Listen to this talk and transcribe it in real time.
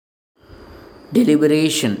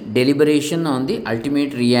Deliberation on the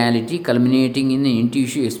ultimate reality culminating in an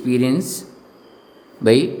intuitive experience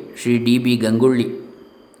by Sri D.B.GangoLLi.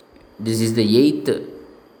 This is the eighth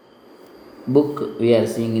book we are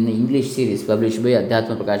seeing in the English series published by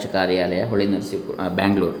Adhyaatma PrakAsha Kaaryaalaya,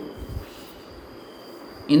 Bangalore.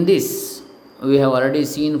 In this, we have already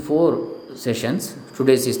seen 4 sessions.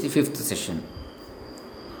 Today's is the 5th session.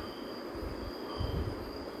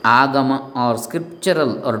 Agama or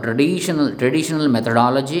scriptural or traditional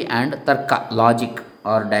methodology and tarka logic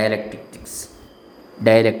or dialectics.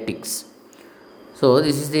 So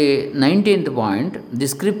this is the 19th point. The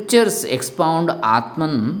scriptures expound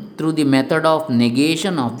Atman through the method of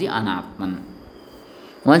negation of the Anatman.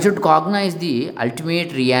 One should cognize the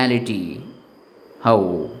ultimate reality.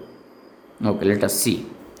 How? Okay, let us see.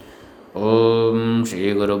 Om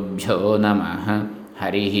Shri Gurubhyo Namaha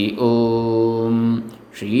Harihi Om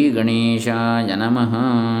Shri Ganeshaya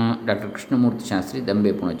Namaha. Dr. Krishnamurti Shastri,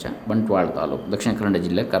 Dambe Punacha, Bantwal Taluk, Dakshina Kannada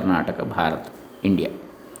Jilla, Karnataka, Bharat, India.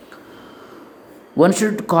 One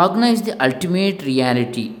should cognize the ultimate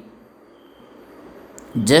reality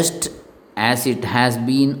just as it has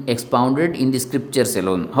been expounded in the scriptures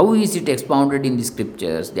alone. How is it expounded in the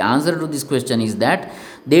scriptures? The answer to this question is that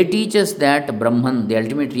they teach us that Brahman, the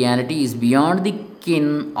ultimate reality, is beyond the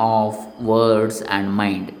kin of words and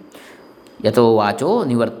mind. Yato vacho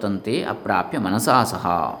nivartante aprapya manasa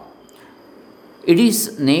saha. It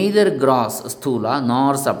is neither gross, sthula,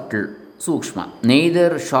 nor subtle, sukshma,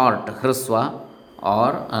 neither short, hrasva,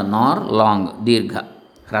 or nor long, dirgha,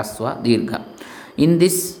 hrasva, dirgha. In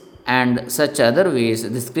this and such other ways,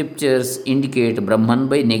 the scriptures indicate Brahman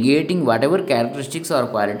by negating whatever characteristics or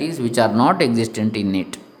qualities which are not existent in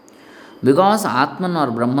it. Because Atman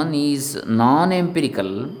or Brahman is non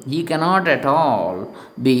empirical, he cannot at all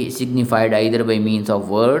be signified either by means of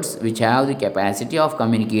words, which have the capacity of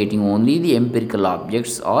communicating only the empirical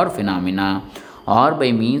objects or phenomena, or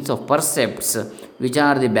by means of percepts, which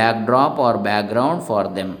are the backdrop or background for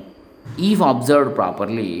them. If observed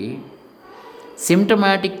properly,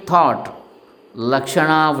 symptomatic thought,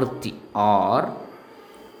 lakshana vritti, or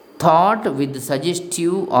thought with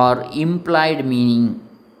suggestive or implied meaning,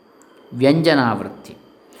 vyanjanavritti.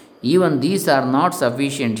 Even these are not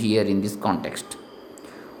sufficient here in this context.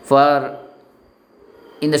 For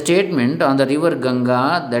in the statement on the river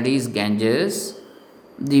Ganga, that is Ganges,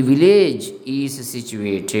 the village is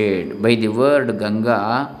situated. By the word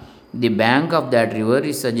Ganga, the bank of that river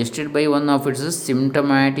is suggested by one of its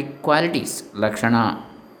symptomatic qualities, lakshana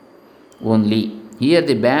only. Here,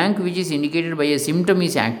 the bank which is indicated by a symptom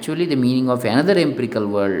is actually the meaning of another empirical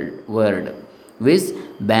word, with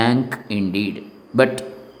bank indeed. But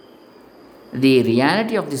the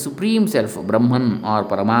reality of the Supreme Self, Brahman or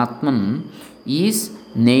Paramatman, is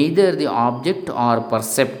neither the object or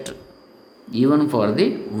percept, even for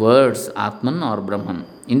the words Atman or Brahman.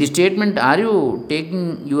 In the statement, are you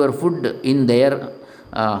taking your food in their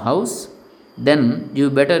house? Then you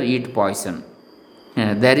better eat poison.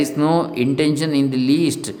 There is no intention in the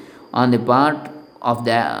least on the part of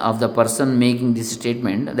the person making this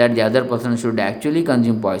statement that the other person should actually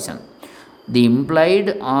consume poison. The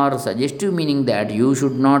implied or suggestive meaning that you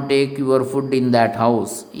should not take your food in that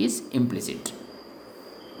house is implicit.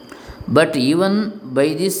 But even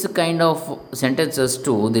by this kind of sentences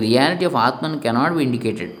too, the reality of Atman cannot be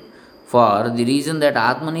indicated, for the reason that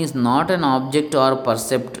Atman is not an object or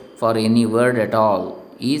percept for any word at all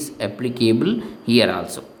is applicable here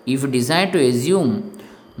also. If you decide to assume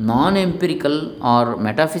non-empirical or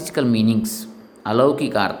metaphysical meanings,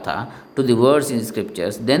 alaukikartha, to the words in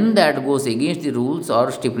scriptures, then that goes against the rules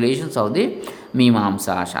or stipulations of the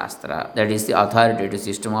Mimamsa Shastra, that is the authoritative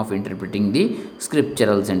system of interpreting the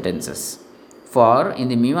scriptural sentences. For in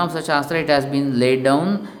the Mimamsa Shastra, it has been laid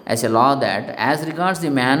down as a law that, as regards the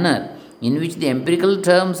manner in which the empirical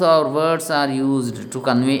terms or words are used to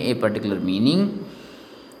convey a particular meaning,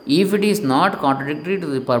 if it is not contradictory to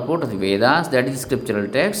the purport of the Vedas, that is scriptural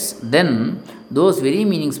texts, then those very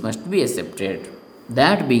meanings must be accepted.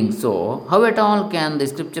 That being so, how at all can the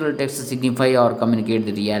scriptural text signify or communicate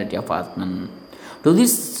the reality of Atman? To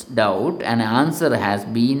this doubt, an answer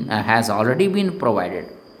has already been provided.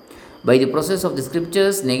 By the process of the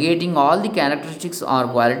scriptures negating all the characteristics or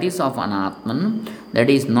qualities of an Atman, that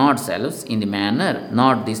is not selves, in the manner,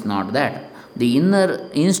 not this, not that, the inner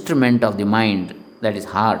instrument of the mind, that is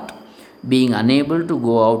heart, being unable to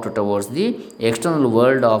go out towards the external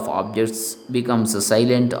world of objects, becomes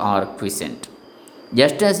silent or quiescent.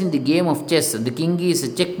 Just as in the game of chess, the king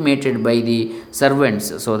is checkmated by the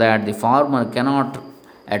servants so that the farmer cannot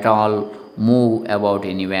at all move about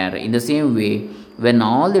anywhere. In the same way, when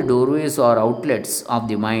all the doorways or outlets of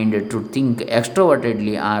the mind to think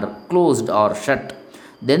extrovertedly are closed or shut,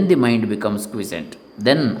 then the mind becomes quiescent.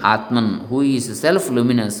 Then Atman, who is self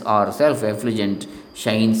luminous or self effulgent,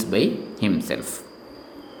 shines by himself.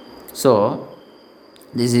 So,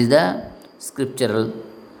 this is the scriptural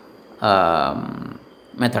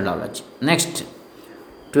methodology. Next,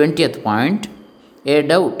 20th point, a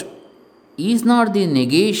doubt is not the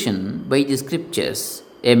negation by the scriptures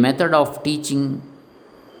a method of teaching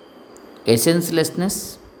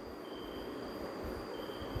essencelessness?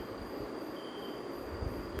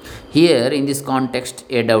 Here, in this context,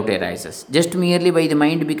 a doubt arises. Just merely by the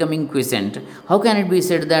mind becoming quiescent, how can it be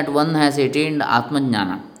said that one has attained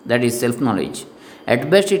Atmajnana, that is self knowledge? At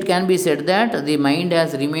best, it can be said that the mind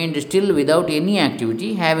has remained still without any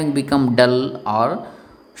activity, having become dull or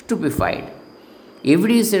stupefied. If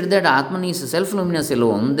it is said that Atman is self luminous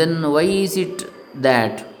alone, then why is it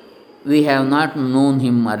that we have not known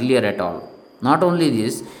him earlier at all? Not only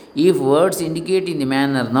this, if words indicate in the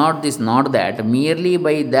manner not this, not that, merely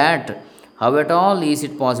by that, how at all is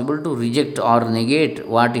it possible to reject or negate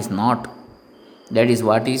what is not? That is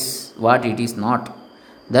what it is not.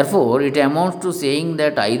 Therefore, it amounts to saying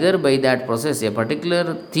that either by that process a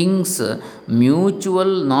particular thing's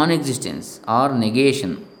mutual non existence or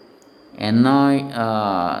negation,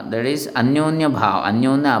 that is anyonya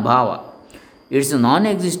abhava, its non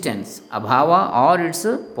existence, abhava, or its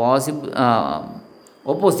possible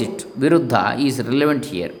opposite, viruddha, is relevant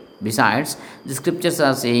here. Besides, the scriptures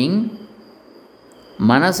are saying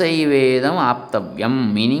manasaivedam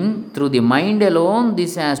aptavyam, meaning through the mind alone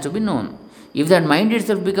this has to be known. If that mind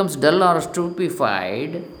itself becomes dull or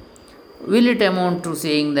stupefied, will it amount to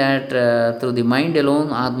saying that through the mind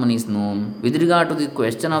alone Atman is known? With regard to the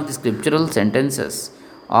question of the scriptural sentences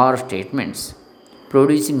or statements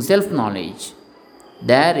producing self knowledge,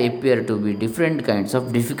 there appear to be different kinds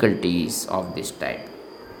of difficulties of this type.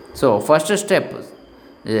 So, first step,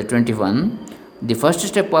 21, the first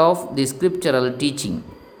step of the scriptural teaching,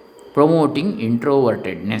 promoting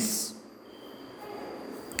introvertedness.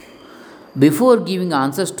 Before giving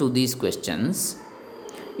answers to these questions,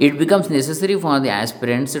 it becomes necessary for the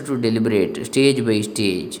aspirants to deliberate stage by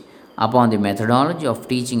stage upon the methodology of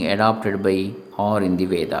teaching adopted by or in the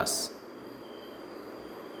Vedas.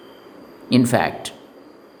 In fact,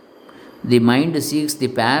 the mind seeks the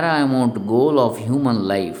paramount goal of human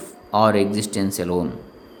life or existence alone.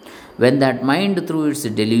 When that mind, through its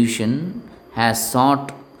delusion, has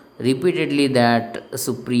sought repeatedly that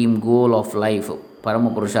supreme goal of life,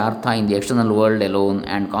 Paramapurushartha, in the external world alone,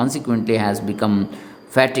 and consequently has become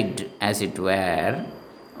fatigued, as it were,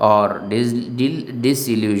 or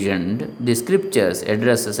disillusioned, the scriptures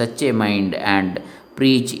address such a mind and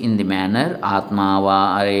preach in the manner Atma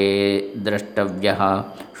va are drashtavyaha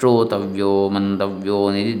shrotavyo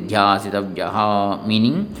mantavyo nididhyasitavyaha,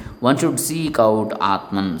 meaning one should seek out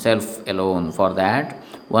Atman, self alone. For that,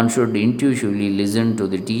 one should intuitively listen to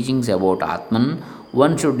the teachings about Atman,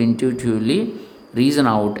 one should intuitively reason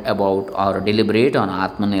out about or deliberate on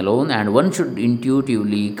Atman alone, and one should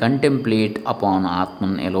intuitively contemplate upon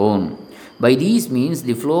Atman alone. By these means,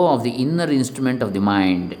 the flow of the inner instrument of the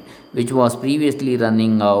mind, which was previously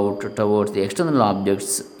running out towards the external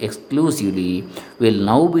objects exclusively, will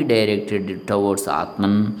now be directed towards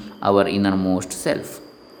Atman, our innermost self.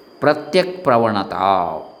 Pratyak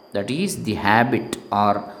pravanata, that is the habit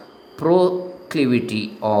or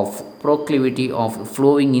proclivity of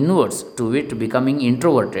flowing inwards, to wit becoming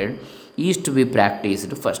introverted, is to be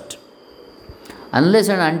practiced first. Unless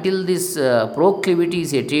and until this proclivity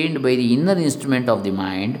is attained by the inner instrument of the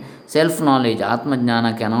mind, self knowledge,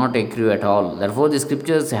 Atmajnana, cannot accrue at all. Therefore, the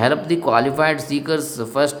scriptures help the qualified seekers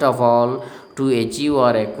first of all to achieve or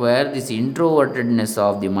acquire this introvertedness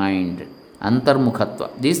of the mind, antarmukhatva.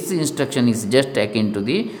 This instruction is just akin to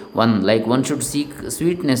the one, like one should seek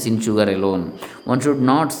sweetness in sugar alone. One should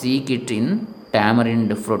not seek it in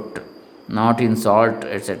tamarind fruit, not in salt,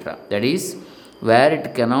 etc. That is, where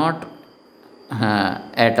it cannot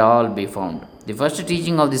at all be found. The first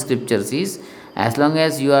teaching of the scriptures is, as long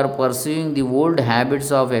as you are pursuing the old habits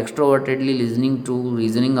of extrovertedly listening to,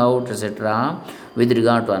 reasoning out, etc., with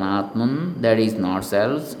regard to an Atman, that is not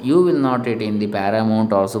self, you will not attain the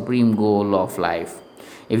paramount or supreme goal of life.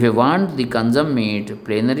 If you want the consummate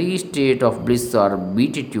plenary state of bliss or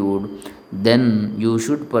beatitude, then you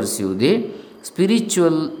should pursue the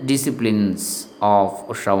spiritual disciplines of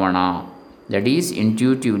Shravana, that is,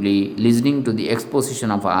 intuitively listening to the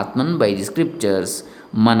exposition of Atman by the scriptures,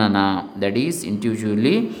 Manana, that is,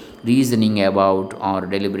 intuitively reasoning about or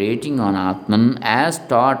deliberating on Atman as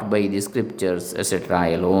taught by the scriptures,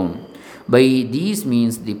 etc., alone. By these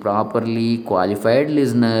means, the properly qualified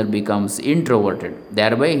listener becomes introverted.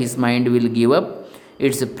 Thereby, his mind will give up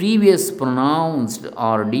its previous pronounced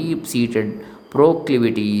or deep seated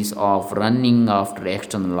proclivities of running after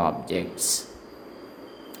external objects.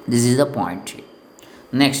 This is the point.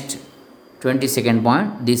 Next, 22nd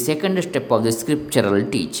point, the second step of the scriptural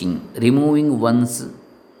teaching, removing one's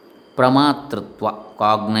pramatratva,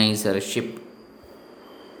 cognizership.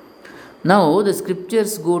 Now, the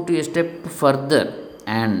scriptures go to a step further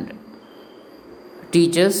and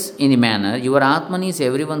teach us in the manner your Atman is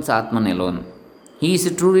everyone's Atman alone. He is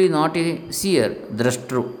truly not a seer,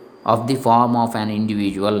 drashtru of the form of an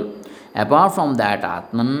individual. Apart from that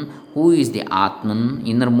Atman, who is the Atman,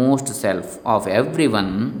 innermost self of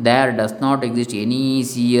everyone, there does not exist any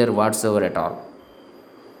seer whatsoever at all.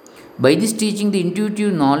 By this teaching, the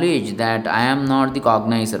intuitive knowledge that I am not the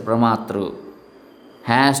cognizer, Pramatru,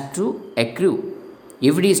 has to accrue.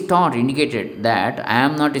 If it is taught, indicated that I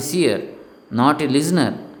am not a seer, not a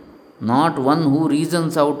listener, not one who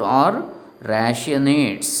reasons out or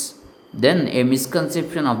rationates, then a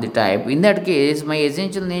misconception of the type, in that case, my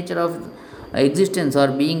essential nature of existence or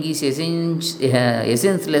being is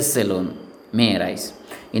essenceless alone, may arise.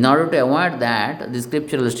 In order to avoid that, the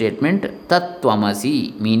scriptural statement, Tat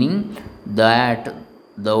Tvamasi, meaning that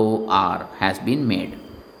thou art, has been made.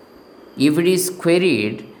 If it is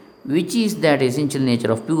queried, which is that essential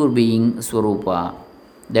nature of pure being, Swarupa,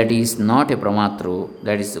 that is not a Pramatru,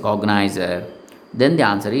 that is cognizer, then the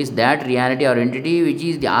answer is that reality or entity which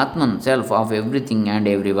is the Atman, self of everything and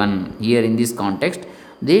everyone. Here in this context,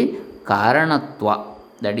 the Karanatva,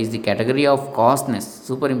 that is the category of causeness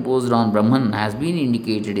superimposed on Brahman, has been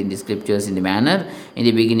indicated in the scriptures in the manner in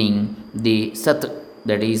the beginning, the Sat,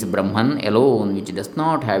 that is Brahman alone, which does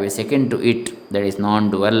not have a second to it, that is non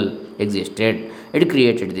dual, existed. It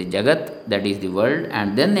created the Jagat, that is the world,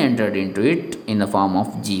 and then entered into it in the form of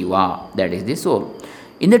Jiva, that is the soul.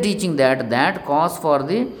 In the teaching that cause for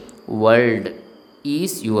the world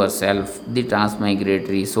is yourself, the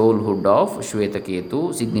transmigratory soulhood of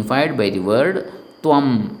Shvetaketu, signified by the word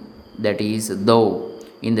Tvam, that is thou,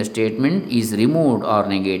 in the statement is removed or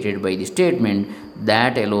negated by the statement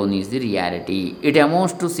that alone is the reality. It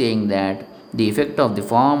amounts to saying that the effect of the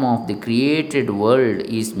form of the created world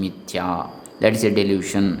is mithya, that is a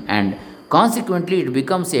delusion, and consequently it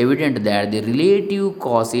becomes evident that the relative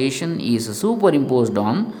causation is superimposed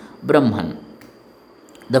on Brahman.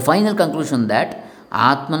 The final conclusion that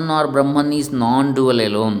Atman or Brahman is non dual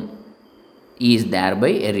alone is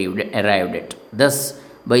thereby arrived at. Thus,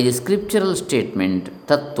 by the scriptural statement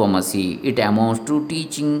Tattvamasi, it amounts to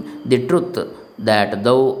teaching the truth that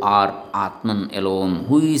thou art Atman alone,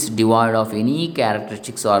 who is devoid of any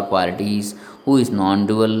characteristics or qualities, who is non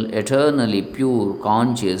dual, eternally pure,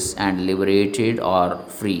 conscious, and liberated or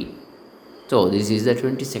free. So, this is the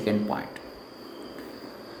 22nd point.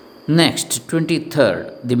 Next,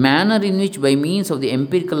 23rd, the manner in which, by means of the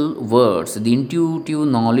empirical words, the intuitive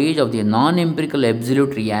knowledge of the non empirical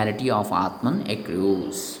absolute reality of Atman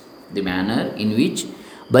accrues. The manner in which,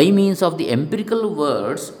 by means of the empirical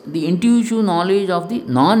words, the intuitive knowledge of the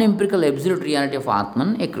non empirical absolute reality of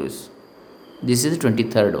Atman accrues. This is the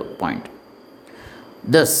 23rd point.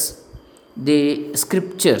 Thus, the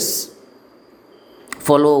scriptures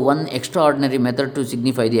follow one extraordinary method to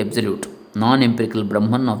signify the absolute, non empirical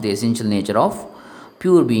Brahman of the essential nature of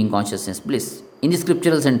pure being, consciousness, bliss. In the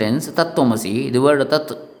scriptural sentence, Tattvamasi, the word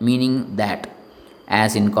Tat meaning that,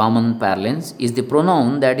 as in common parlance, is the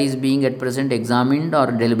pronoun that is being at present examined or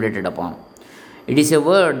deliberated upon. It is a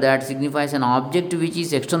word that signifies an object which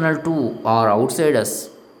is external to or outside us,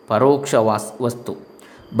 Paroksha Vastu.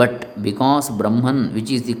 But because Brahman, which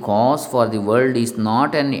is the cause for the world, is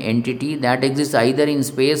not an entity that exists either in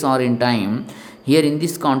space or in time, here in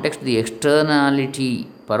this context the externality,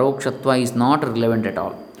 Parokshatva, is not relevant at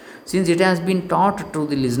all. Since it has been taught to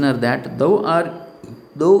the listener that thou art,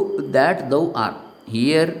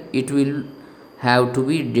 here it will have to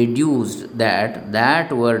be deduced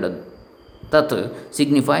that word Tat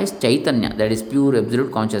signifies Chaitanya, that is pure absolute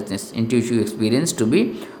consciousness, intuitive experience to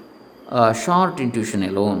be short intuition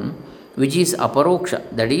alone, which is aparoksha,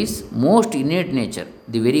 that is most innate nature,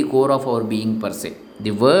 the very core of our being per se.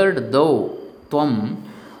 The word thou, tvam,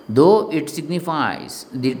 though it signifies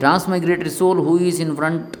the transmigratory soul who is in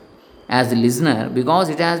front as the listener, because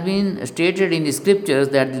it has been stated in the scriptures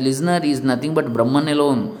that the listener is nothing but Brahman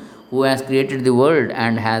alone, who has created the world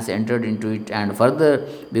and has entered into it, and further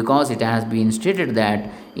because it has been stated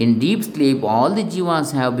that in deep sleep all the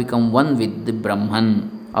jivas have become one with the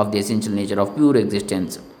Brahman of the essential nature of pure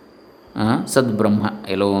existence, Sad Brahma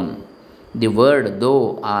alone. The word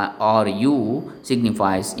though or you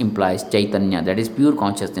signifies implies Chaitanya, that is pure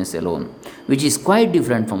consciousness alone, which is quite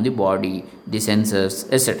different from the body, the senses,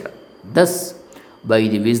 etc. Thus, by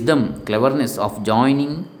the wisdom, cleverness of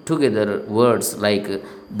joining together words like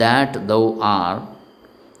that thou art,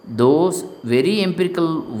 those very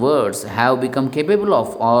empirical words have become capable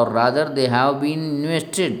of, or rather, they have been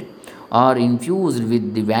invested or infused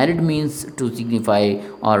with the valid means to signify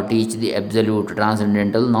or teach the absolute,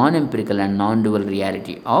 transcendental, non empirical, and non dual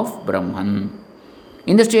reality of Brahman.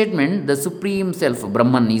 In the statement, the Supreme Self,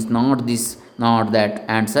 Brahman, is not this, not that,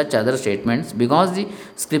 and such other statements, because the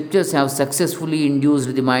scriptures have successfully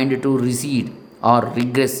induced the mind to recede or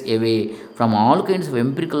regress away from all kinds of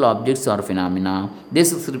empirical objects or phenomena. This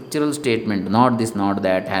scriptural statement, not this, not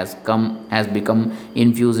that, has become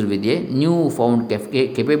infused with a new found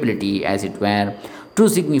capability, as it were, to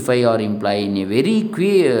signify or imply in a very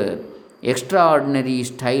queer, extraordinary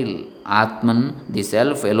style Atman, the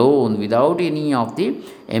self alone, without any of the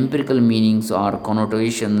empirical meanings or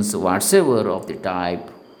connotations whatsoever of the type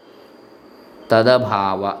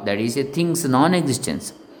Tadabhava, that is a thing's non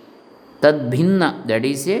existence. Tad bhinna, that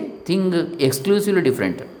is a thing exclusively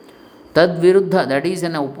different. Tad viruddha, that is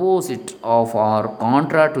an opposite of or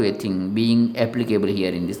contra to a thing being applicable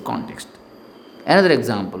here in this context. Another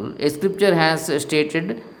example, a scripture has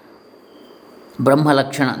stated Brahma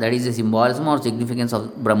Lakshana, that is the symbolism or significance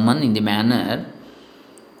of Brahman in the manner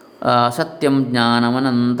Satyam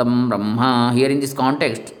Jnanamanantam Brahma. Here in this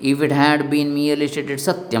context, if it had been merely stated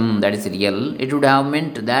Satyam, that is real, it would have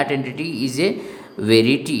meant that entity is a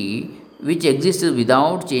verity which exists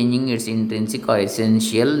without changing its intrinsic or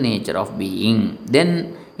essential nature of being.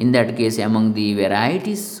 Then, in that case, among the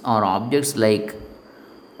varieties or objects like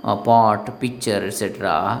a pot, picture,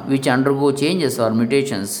 etc., which undergo changes or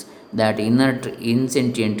mutations, that inert,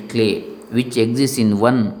 insentient clay, which exists in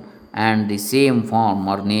one and the same form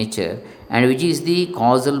or nature, and which is the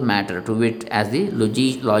causal matter, to wit, as the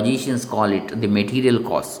logicians call it, the material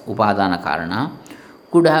cause, upadana karana,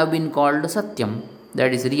 could have been called satyam,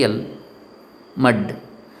 that is real, mud.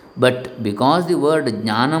 But because the word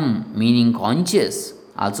jnanam, meaning conscious,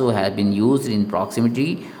 also has been used in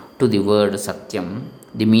proximity to the word satyam,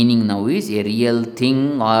 the meaning now is a real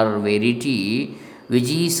thing or verity which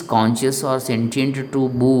is conscious or sentient to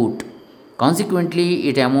boot. Consequently,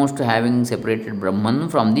 it amounts to having separated Brahman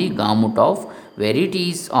from the gamut of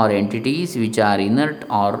verities or entities which are inert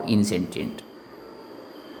or insentient.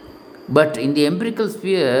 But in the empirical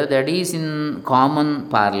sphere, that is in common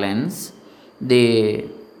parlance, the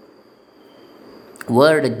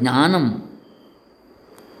word jnanam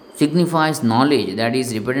signifies knowledge that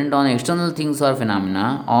is dependent on external things or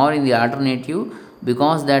phenomena, or in the alternative,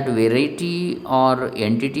 because that variety or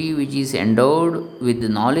entity which is endowed with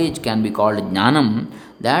knowledge can be called jnanam,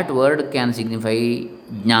 that word can signify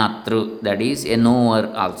jnatru, that is a knower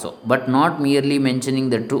also, but not merely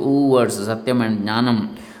mentioning the two words satyam and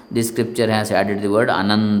jnanam. This scripture has added the word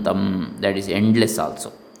anantam, that is endless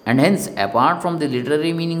also. And hence, apart from the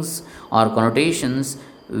literary meanings or connotations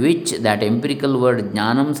which that empirical word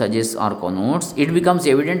jnanam suggests or connotes, it becomes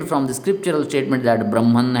evident from the scriptural statement that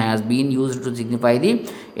Brahman has been used to signify the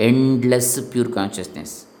endless pure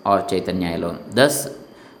consciousness or Chaitanya alone. Thus,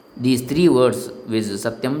 these three words, with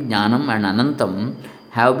Satyam, Jnanam, and Anantam,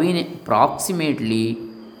 have been approximately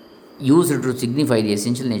used to signify the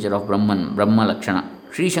essential nature of Brahman, Brahma Lakshana.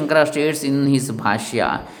 Sri Shankara states in his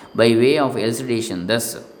Bhashya by way of elucidation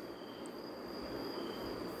thus: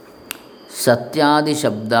 सत्यादि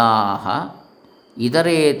शब्दाः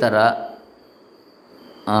इतरेतर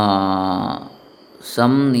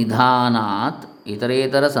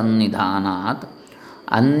संनिधानात्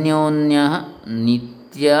अन्योन्य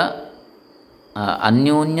नित्य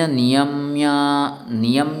अन्योन्य नियम्य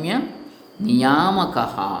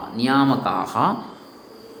नियामकाः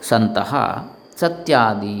सन्तः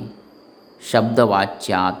सत्यादि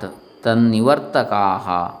शब्दवाच्यात् तन्निवर्तकाः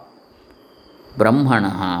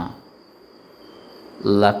ब्रह्मणः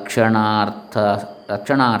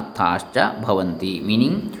लक्षणार्थाश्च भवन्ति,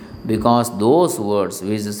 meaning because those words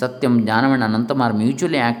which satyam, jnanam and anantam are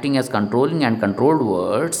mutually acting as controlling and controlled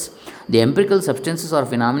words, the empirical substances or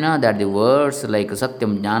phenomena that the words like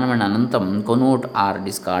satyam, jnanam and anantam connote are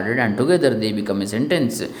discarded, and together they become a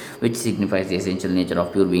sentence which signifies the essential nature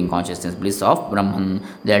of pure being, consciousness, bliss of Brahman,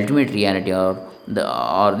 the ultimate reality, or the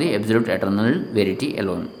absolute eternal verity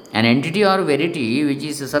alone. An entity or verity which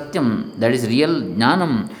is Satyam, that is real,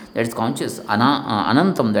 Jnanam, that is conscious,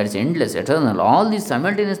 Anantam, that is endless, eternal. All these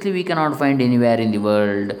simultaneously we cannot find anywhere in the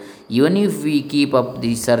world, even if we keep up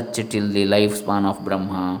the search till the lifespan of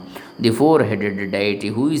Brahma, the four headed deity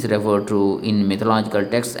who is referred to in mythological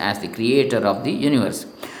texts as the creator of the universe.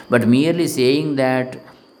 But merely saying that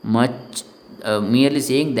much,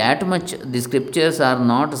 the scriptures are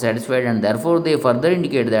not satisfied, and therefore they further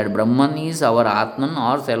indicate that Brahman is our Atman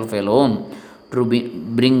or self alone to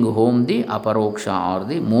bring home the aparoksha or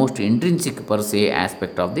the most intrinsic per se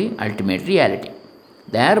aspect of the ultimate reality.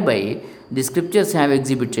 Thereby, the scriptures have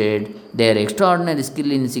exhibited their extraordinary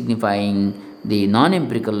skill in signifying the non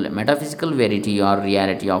empirical metaphysical verity or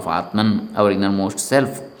reality of Atman, our innermost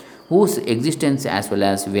self, whose existence as well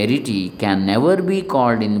as verity can never be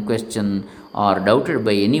called in question or doubted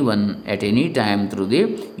by anyone at any time through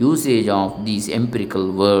the usage of these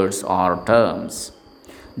empirical words or terms.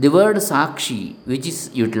 The word Sakshi, which is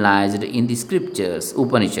utilized in the scriptures,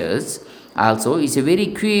 Upanishads, also is a very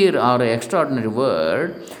queer or extraordinary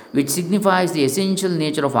word which signifies the essential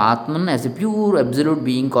nature of Atman as a pure absolute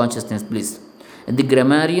being consciousness bliss. The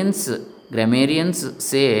grammarians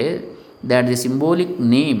say that the symbolic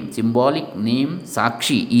name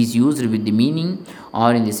Sakshi is used with the meaning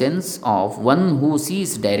or in the sense of one who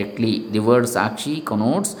sees directly. The word Sakshi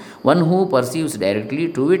connotes one who perceives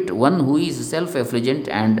directly, to it, one who is self effulgent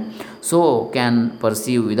and so can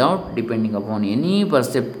perceive without depending upon any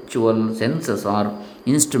perceptual senses or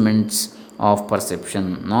instruments of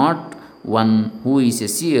perception, not one who is a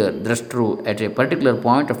seer, drashtru at a particular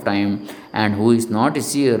point of time, and who is not a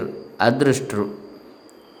seer, adrashtru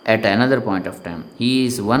at another point of time. He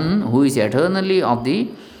is one who is eternally of the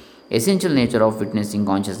essential nature of witnessing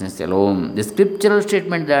consciousness alone. The scriptural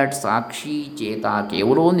statement that Sakshi Cheta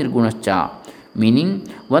Kevalo Nirgunascha, meaning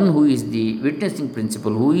one who is the witnessing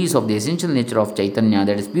principle, who is of the essential nature of Chaitanya,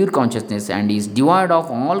 that is pure consciousness, and is devoid of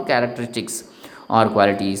all characteristics or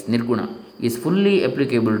qualities, Nirguna, is fully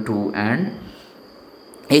applicable to and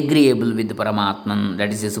agreeable with Paramatman,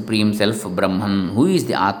 that is the Supreme Self Brahman, who is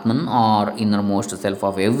the Atman or innermost self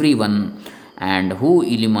of everyone, and who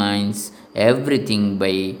illumines everything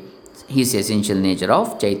by his essential nature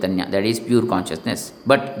of Chaitanya, that is pure consciousness.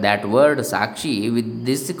 But that word Sakshi with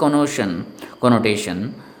this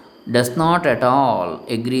connotation does not at all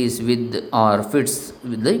agrees with or fits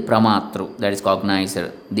with the Pramatru, that is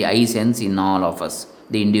cognizer, the I sense in all of us,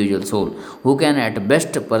 the individual soul, who can at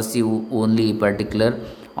best perceive only particular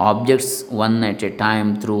objects one at a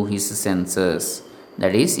time through his senses,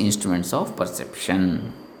 that is instruments of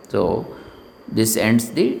perception. So this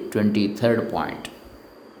ends the 23rd point.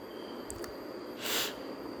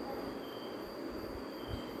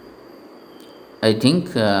 I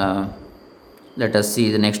think let us see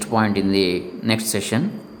the next point in the next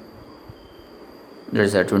session. There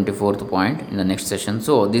is a 24th point in the next session.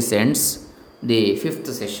 So this ends the 5th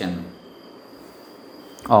session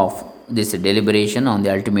of this deliberation on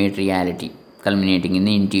the ultimate reality, culminating in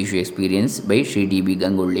the in-tissue experience by Sri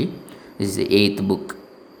D.B.GangoLLi. This is the 8th book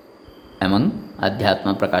among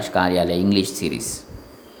Adhyaatma Prakasha Kaaryaalaya English series.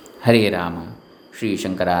 Hare Rama, Shri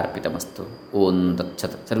Shankararpitamastu. Om Tat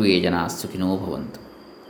Sat. Sarve Jana Sukhino Bhavantu.